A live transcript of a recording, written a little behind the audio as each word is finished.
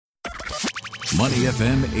Money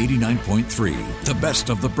FM 89.3, the best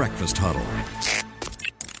of the breakfast huddle.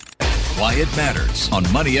 Why it matters on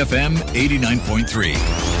Money FM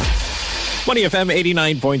 89.3. Money FM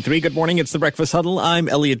 89.3. Good morning. It's the Breakfast Huddle. I'm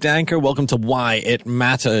Elliot Danker. Welcome to Why It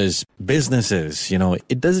Matters. Businesses,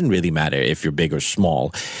 it doesn't really matter if you're big or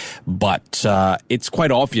small, but it's quite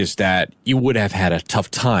obvious that you would have had a tough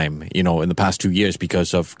time, in the past 2 years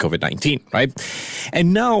because of COVID-19, right?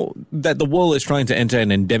 And now that the world is trying to enter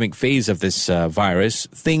an endemic phase of this virus,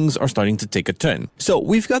 things are starting to take a turn. So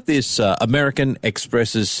we've got this American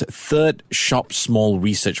Express's third Shop Small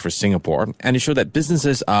research for Singapore, and it showed that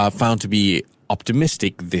businesses are found to be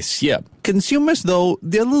optimistic this year. Consumers, though,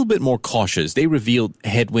 they're a little bit more cautious. They revealed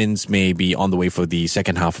headwinds may be on the way for the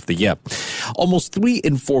second half of the year. Almost 3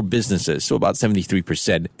 in 4 businesses, so about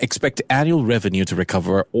 73%, expect annual revenue to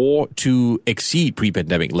recover or to exceed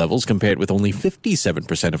pre-pandemic levels, compared with only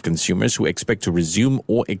 57% of consumers who expect to resume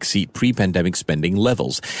or exceed pre-pandemic spending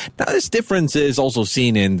levels. Now, this difference is also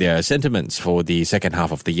seen in their sentiments for the second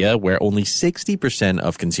half of the year, where only 60%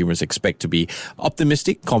 of consumers expect to be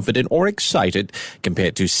optimistic, confident, or excited,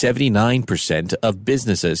 compared to 79% of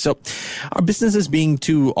businesses. So are businesses being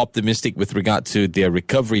too optimistic with regard to their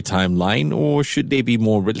recovery timeline, or should they be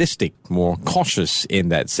more realistic, more cautious in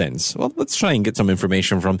that sense? Well, let's try and get some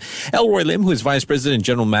information from Elroy Lim, who is Vice President,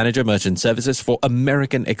 General Manager, Merchant Services for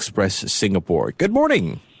American Express Singapore. Good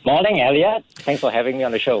morning. Morning, Elliot. Thanks for having me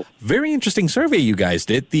on the show. Very interesting survey you guys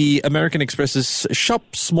did. The American Express's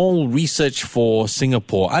Shop Small research for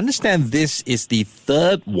Singapore. I understand this is the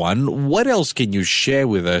third one. What else can you share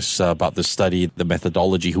with us about the study, the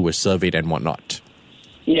methodology, who was surveyed and whatnot?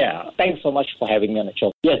 Yeah, thanks so much for having me on the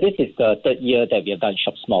show. Yes, this is the third year that we have done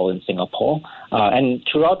Shop Small in Singapore. And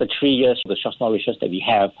throughout the 3 years, the Shop Small research that we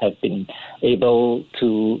have been able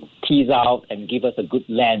to tease out and give us a good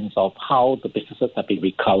lens of how the businesses have been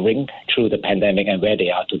recovering through the pandemic and where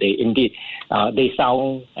they are today. Indeed, they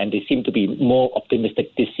sound and they seem to be more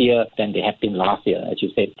optimistic this year than they have been last year. As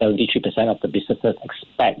you said, 73% of the businesses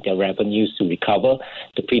expect their revenues to recover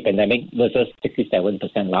to pre-pandemic versus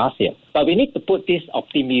 67% last year. But we need to put this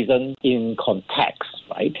optimism in context,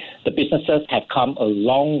 right? The businesses have come a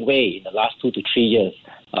long way in the last 2 to 3 years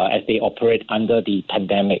as they operate under the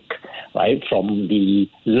pandemic, right? From the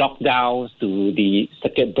lockdowns to the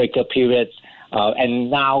circuit breaker periods.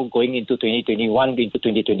 And now going into 2021, into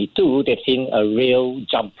 2022, they've seen a real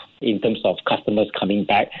jump in terms of customers coming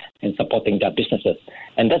back and supporting their businesses.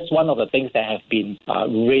 And that's one of the things that have been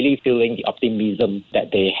really fueling the optimism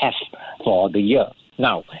that they have for the year.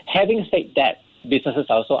 Now, having said that, businesses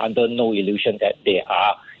are also under no illusion that they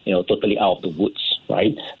are, totally out of the woods,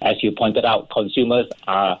 right? As you pointed out, consumers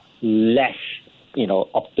are less,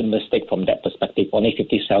 optimistic from that perspective. Only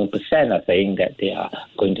 57% are saying that they are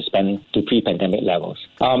going to spend to pre-pandemic levels.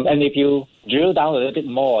 And if you drill down a little bit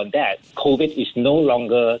more on that, COVID is no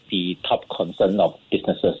longer the top concern of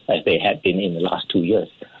businesses as they had been in the last 2 years.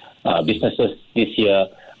 Businesses this year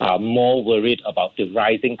are more worried about the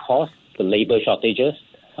rising costs, the labor shortages,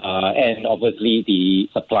 and obviously the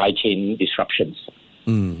supply chain disruptions.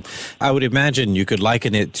 I would imagine you could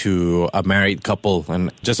liken it to a married couple,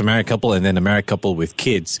 and just a married couple and then a married couple with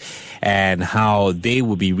kids, and how they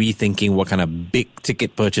will be rethinking what kind of big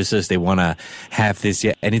ticket purchases they want to have this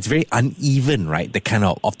year. And it's very uneven, right? The kind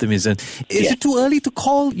of optimism. Is it too early to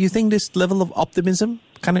call, you think, this level of optimism?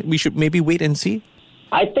 We should maybe wait and see?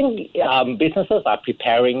 I think businesses are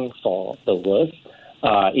preparing for the worst.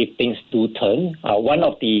 If things do turn. One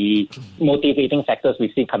of the motivating factors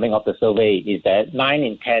we see coming off the survey is that 9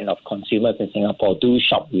 in 10 of consumers in Singapore do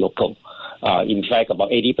shop local. In fact, about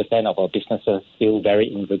 80% of our businesses feel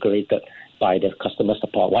very invigorated by the customer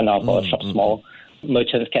support. One of our Shop Small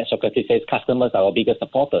merchants, Ken Socrates, says customers are our biggest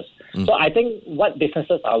supporters. So I think what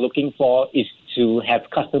businesses are looking for is to have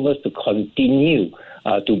customers to continue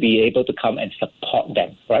to be able to come and support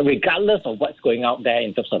them, right? Regardless of what's going out there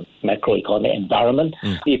in terms of macroeconomic environment,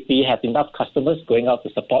 if we have enough customers going out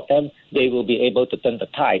to support them, they will be able to turn the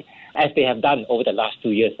tide, as they have done over the last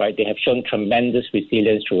 2 years, right? They have shown tremendous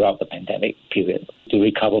resilience throughout the pandemic period to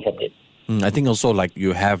recover from it. I think also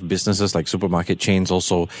you have businesses like supermarket chains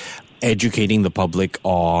also educating the public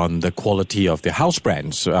on the quality of their house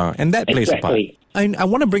brands, and that plays a part. I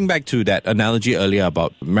want to bring back to that analogy earlier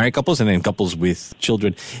about married couples and then couples with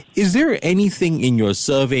children. Is there anything in your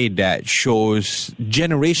survey that shows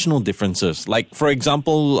generational differences? Like, for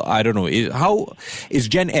example, I don't know, how is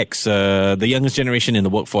Gen X, the youngest generation in the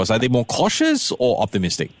workforce, are they more cautious or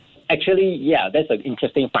optimistic? Actually, yeah, that's an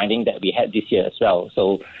interesting finding that we had this year as well.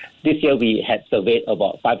 So this year we had surveyed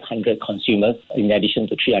about 500 consumers in addition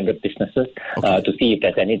to 300 businesses to see if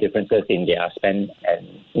there's any differences in their spend and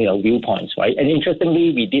viewpoints, right? And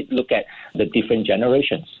interestingly, we did look at the different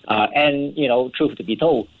generations. And truth to be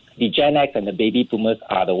told, the Gen X and the baby boomers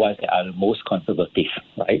are the ones that are the most conservative,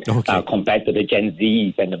 right? Compared to the Gen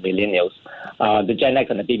Zs and the millennials. The Gen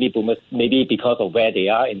X and the baby boomers, maybe because of where they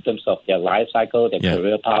are in terms of their life cycle, their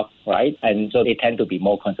career path, right? And so they tend to be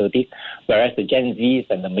more conservative, whereas the Gen Zs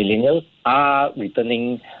and the millennials are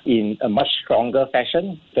returning in a much stronger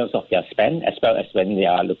fashion in terms of their spend, as well as when they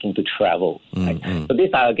are looking to travel. Right? So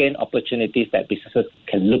these are, again, opportunities that businesses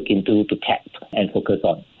can look into to tap and focus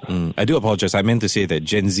on. I do apologize. I meant to say that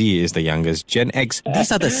Gen Z is the youngest. Gen X,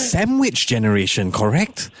 these are the sandwich generation,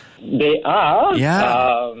 correct? They are.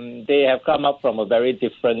 Yeah. They have come up from a very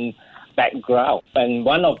different background. And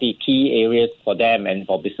one of the key areas for them and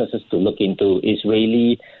for businesses to look into is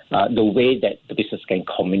really the way that the business can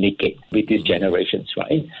communicate with these generations,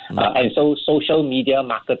 right? And so social media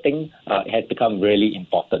marketing has become really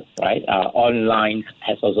important, right? Online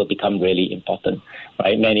has also become really important,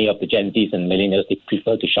 right? Many of the Gen Zs and millennials, they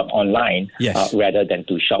prefer to shop online rather than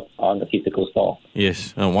to shop on the physical store.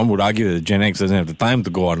 Yes, one would argue that Gen X doesn't have the time to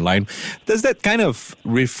go online. Does that kind of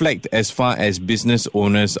reflect as far as business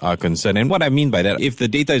owners are concerned? And what I mean by that, if the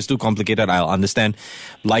data is too complicated, I'll understand,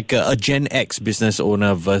 like a Gen X business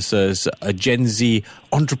owner versus a Gen Z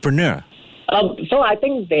entrepreneur. So I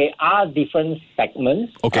think there are different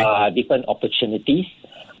segments, different opportunities.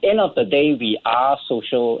 End of the day, we are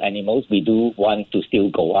social animals. We do want to still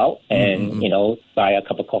go out and, buy a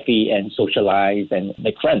cup of coffee and socialize and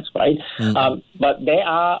make friends, right? But there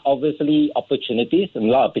are obviously opportunities. A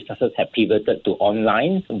lot of businesses have pivoted to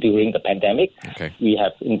online during the pandemic. We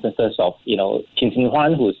have instances of, Chin Sin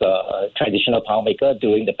Huan, who's a traditional pound maker.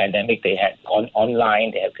 During the pandemic, they had gone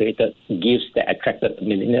online. They have created gifts that attracted the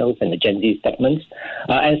millennials and the Gen Z segments.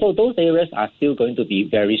 And so those areas are still going to be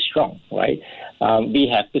very strong, right?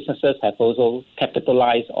 We have businesses have also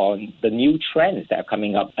capitalized on the new trends that are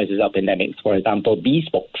coming up as a result of pandemic. For example,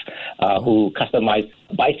 Bespokes, who customize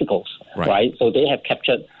bicycles, right? So they have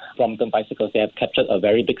captured from the bicycles. They have captured a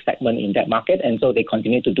very big segment in that market, and so they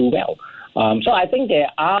continue to do well. So I think there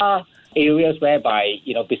are areas whereby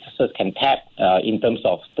businesses can tap in terms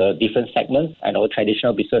of the different segments, and our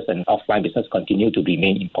traditional business and offline business continue to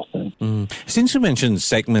remain important. Since you mentioned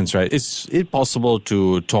segments, right, is it possible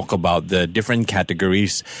to talk about the different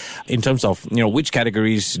categories in terms of which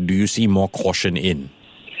categories do you see more caution in?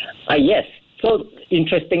 Yes. So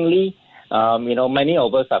interestingly, many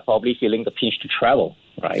of us are probably feeling the pinch to travel,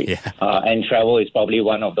 right? And travel is probably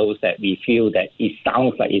one of those that we feel that it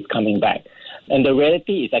sounds like it's coming back. And the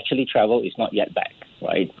reality is actually travel is not yet back,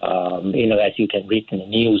 right? As you can read in the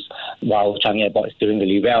news, while Changi Airport is doing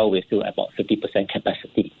really well, we're still at about 50%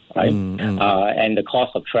 capacity, right? And the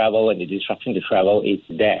cost of travel and the disruption to travel is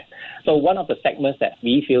there. So one of the segments that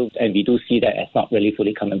we feel, and we do see that as not really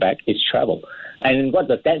fully coming back, is travel. And what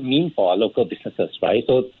does that mean for our local businesses, right?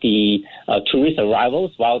 So the tourist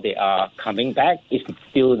arrivals, while they are coming back, is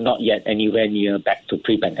still not yet anywhere near back to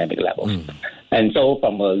pre-pandemic levels. And so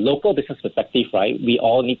from a local business perspective, right, we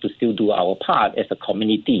all need to still do our part as a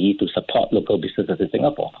community to support local businesses in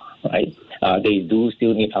Singapore, right? They do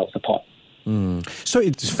still need our support. So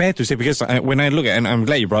it's fair to say, because when I look at, and I'm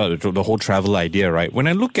glad you brought up the whole travel idea, right? When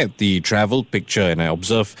I look at the travel picture and I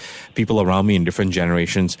observe people around me in different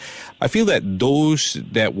generations, I feel that those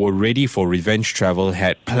that were ready for revenge travel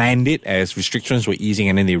had planned it as restrictions were easing,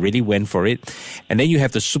 and then they really went for it. And then you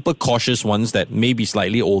have the super cautious ones that may be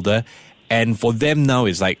slightly older. And for them now,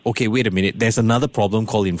 it's like, okay, wait a minute, there's another problem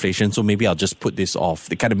called inflation, so maybe I'll just put this off.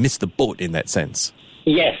 They kind of missed the boat in that sense.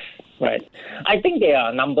 Yes, right. I think there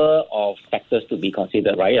are a number of factors to be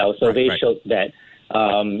considered, right? Our survey showed that,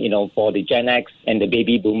 for the Gen X and the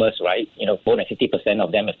baby boomers, right, more than 50%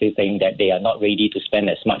 of them are still saying that they are not ready to spend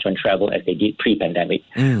as much on travel as they did pre-pandemic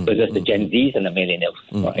versus the Gen Zs and the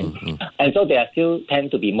millennials, right? And so they are still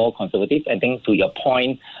tend to be more conservative. I think to your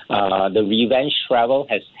point, the revenge travel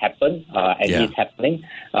has happened and is happening.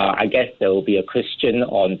 I guess there will be a question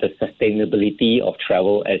on the sustainability of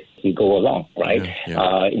travel as we go along, right?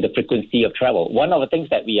 In the frequency of travel. One of the things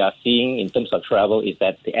that we are seeing in terms of travel is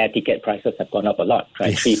that the air ticket prices have gone up a lot,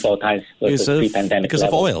 right? 3-4 times versus pre-pandemic because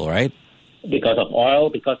level. Of oil, right? Because of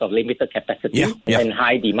oil, because of limited capacity and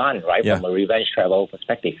high demand, right, from a revenge travel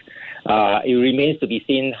perspective. It remains to be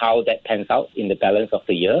seen how that pans out in the balance of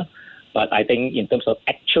the year. But I think in terms of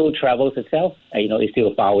actual travels itself, it's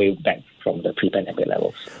still far way back from the pre-pandemic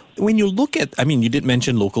levels. When you look at, you did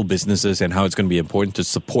mention local businesses and how it's going to be important to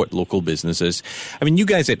support local businesses. You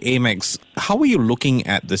guys at Amex, how are you looking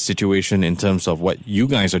at the situation in terms of what you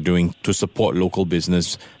guys are doing to support local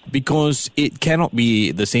business? Because it cannot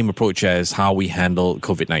be the same approach as how we handled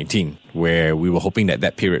COVID-19, where we were hoping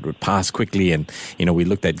that period would pass quickly and, we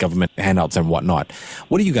looked at government handouts and whatnot.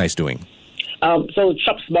 What are you guys doing? So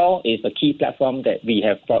Shop Small is a key platform that we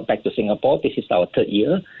have brought back to Singapore. This is our third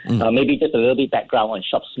year. Maybe just a little bit background on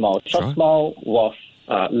Shop Small. Sure. Shop Small was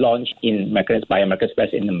launched by American Express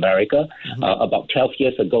in America about 12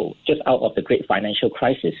 years ago, just out of the great financial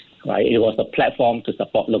crisis. Right? It was a platform to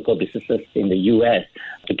support local businesses in the U.S.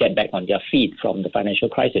 to get back on their feet from the financial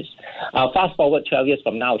crisis. Fast forward 12 years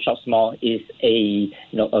from now, Shop Small is a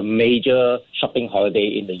major shopping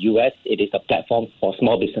holiday in the U.S. It is a platform for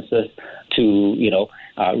small businesses to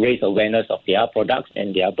raise awareness of their products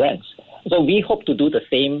and their brands. So we hope to do the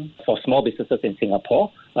same for small businesses in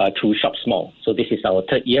Singapore through Shop Small. So this is our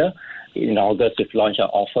third year. In August, we've launched our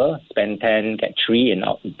offer, spend 10, get 3, in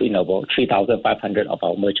about 3,500 of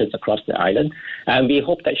our merchants across the island. And we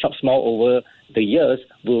hope that Shop Small over the years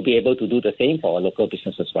will be able to do the same for our local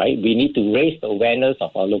businesses, right? We need to raise the awareness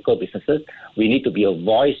of our local businesses. We need to be a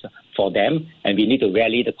voice for them, and we need to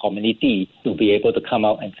rally the community to be able to come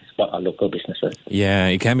out and support our local businesses. Yeah,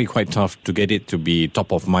 it can be quite tough to get it to be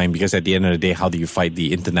top of mind because at the end of the day, how do you fight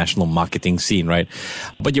the international marketing scene, right?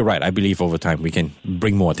 But you're right. I believe over time we can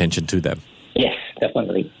bring more attention to them. Yes,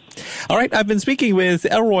 definitely. All right, I've been speaking with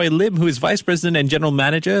Elroy Lim, who is Vice President and General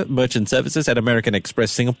Manager, Merchant Services at American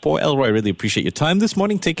Express Singapore. Elroy, I really appreciate your time this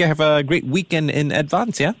morning. Take care. Have a great weekend in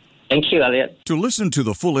advance, yeah? Thank you, Elliot. To listen to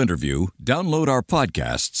the full interview, download our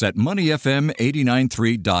podcasts at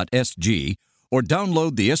moneyfm893.sg or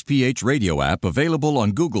download the SPH radio app available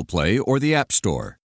on Google Play or the App Store.